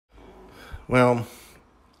Well,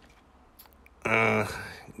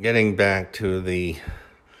 getting back to the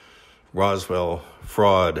Roswell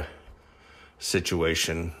fraud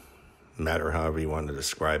situation, matter however you want to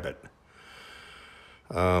describe it.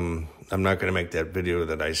 I'm not going to make that video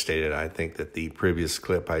that I stated. I think that the previous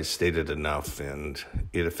clip I stated enough, and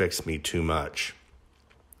it affects me too much.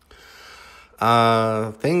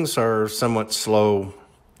 Things are somewhat slow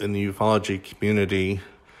in the ufology community,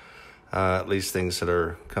 at least things that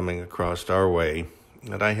are coming across our way.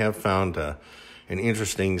 And I have found an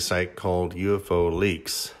interesting site called UFO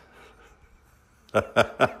Leaks.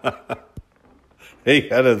 Hey,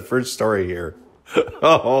 got the first story here.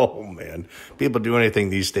 Oh, man. People do anything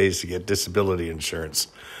these days to get disability insurance.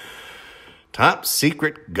 Top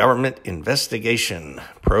secret government investigation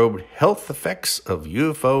probed health effects of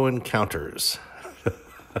UFO encounters.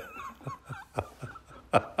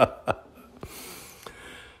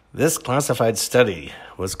 This classified study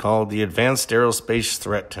was called the Advanced Aerospace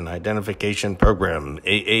Threat and Identification Program,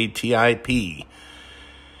 AATIP,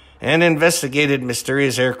 and investigated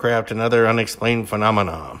mysterious aircraft and other unexplained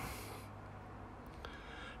phenomena.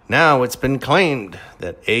 Now it's been claimed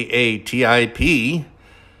that AATIP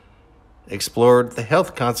explored the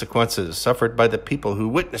health consequences suffered by the people who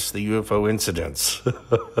witnessed the UFO incidents.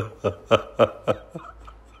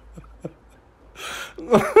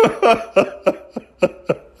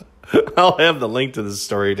 I'll have the link to the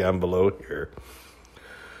story down below here.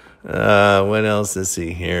 What else is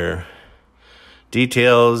he here?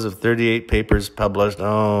 Details of 38 papers published.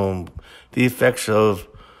 Oh, the effects of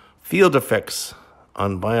field effects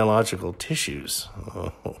on biological tissues.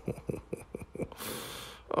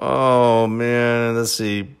 Oh, man. Let's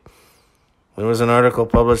see. There was an article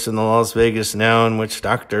published in the Las Vegas Now in which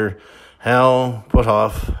Dr. Hal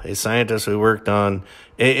Puthoff, a scientist who worked on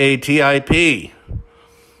AATIP,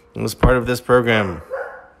 was part of this program.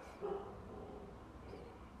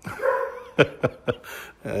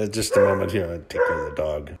 Just a moment here. I'll take care of the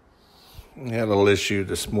dog. I had a little issue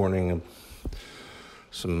this morning.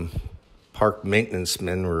 Some park maintenance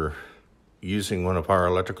men were using one of our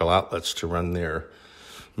electrical outlets to run their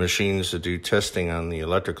machines to do testing on the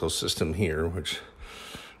electrical system here, which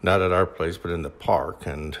not at our place, but in the park.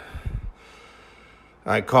 And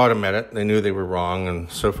I caught them at it. They knew they were wrong,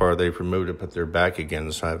 and so far they've removed it, but they're back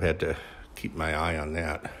again, so I've had to keep my eye on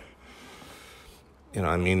that. You know,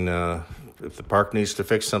 I mean, if the park needs to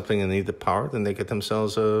fix something and need the power, then they get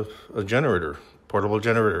themselves a generator, portable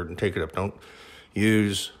generator, and take it up. Don't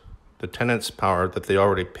use the tenant's power that they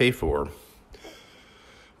already pay for.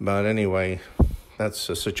 But anyway, that's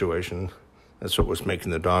the situation. That's what was making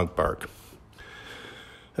the dog bark.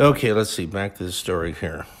 Okay, let's see. Back to the story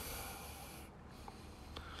here.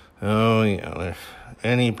 Oh, yeah.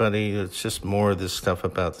 Anybody, it's just more of this stuff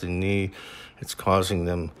about the knee. It's causing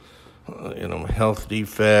them, health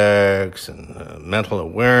defects and mental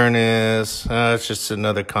awareness. It's just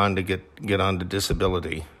another con to get onto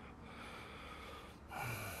disability.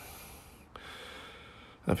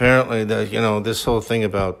 Apparently, this whole thing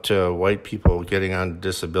about white people getting on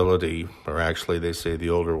disability, or actually they say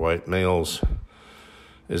the older white males,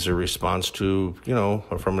 is a response to,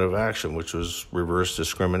 affirmative action, which was reverse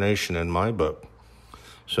discrimination in my book.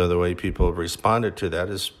 So the way people have responded to that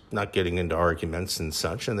is not getting into arguments and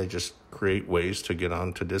such, and they just create ways to get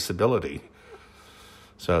onto disability.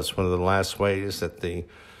 So it's one of the last ways that the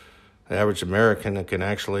average American can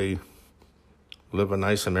actually live a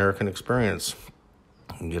nice American experience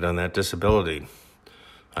and get on that disability.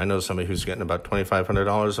 I know somebody who's getting about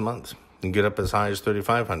 $2,500 a month and get up as high as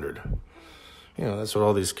 $3,500. That's what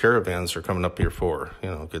all these caravans are coming up here for,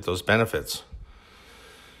 get those benefits.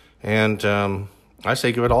 And I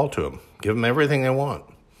say give it all to them. Give them everything they want.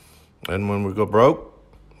 And when we go broke,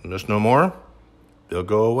 and there's no more, they'll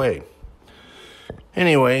go away.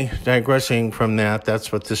 Anyway, digressing from that,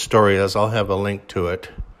 that's what this story is. I'll have a link to it.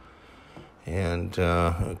 And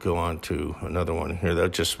I'll go on to another one here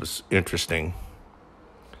that just was interesting.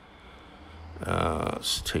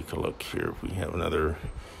 Let's take a look here. We have another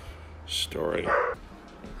story. A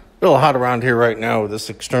little hot around here right now with this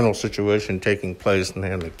external situation taking place, and they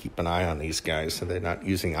have to keep an eye on these guys so they're not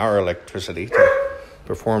using our electricity to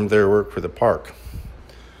perform their work for the park.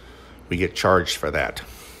 We get charged for that.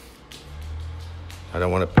 I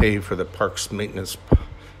don't want to pay for the park's maintenance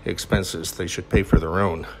expenses. They should pay for their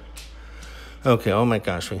own. Okay, oh my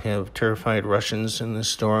gosh, we have terrified Russians in this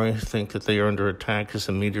story. Think that they are under attack as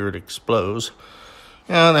a meteor explodes.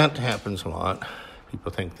 Yeah, that happens a lot.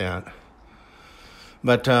 People think that.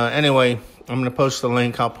 But anyway, I'm going to post the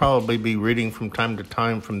link. I'll probably be reading from time to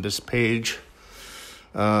time from this page.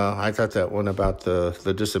 I thought that one about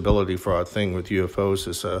the disability fraud thing with UFOs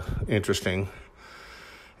is interesting.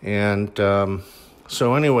 And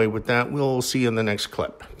so anyway, with that, we'll see you in the next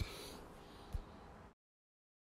clip.